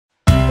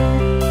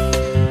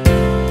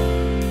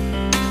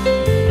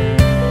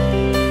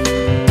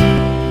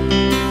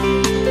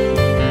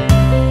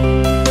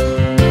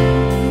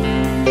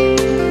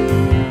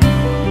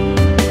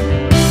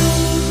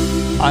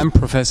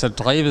Professor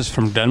DREWES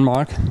from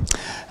Denmark,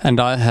 and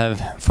I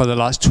have for the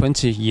last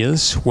 20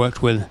 years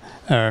worked with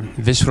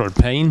visceral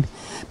pain.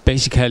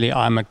 Basically,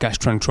 I'm a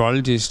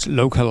gastroenterologist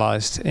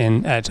localized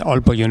at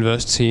Aalborg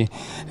University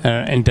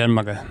in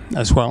Denmark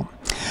as well.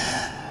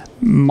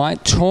 My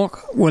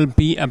talk will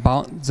be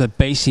about the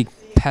basic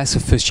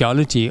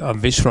pathophysiology of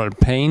visceral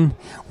pain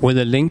with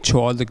a link to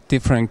all the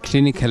different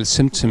clinical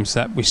symptoms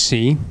that we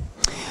see.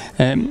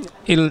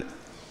 It'll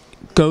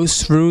go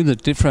through the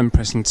different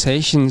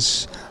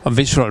presentations of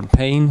visceral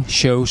pain,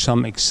 show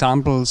some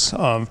examples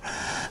of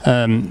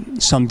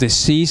some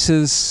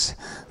diseases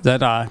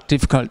that are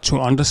difficult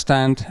to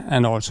understand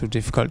and also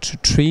difficult to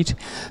treat,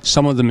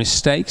 some of the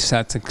mistakes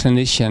that the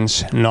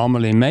clinicians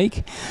normally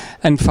make,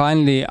 and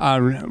finally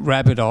I'll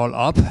wrap it all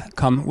up,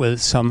 come with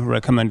some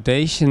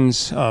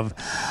recommendations of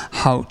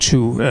how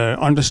to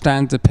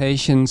understand the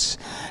patients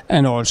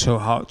and also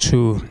how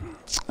to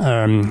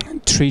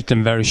treat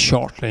them very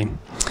shortly.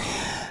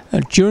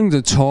 During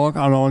the talk,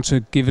 I'll also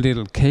give a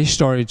little case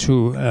story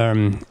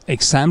to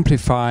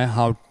exemplify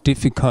how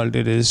difficult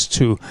it is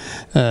to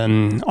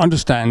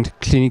understand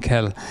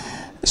visceral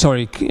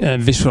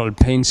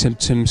pain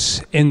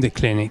symptoms in the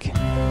clinic.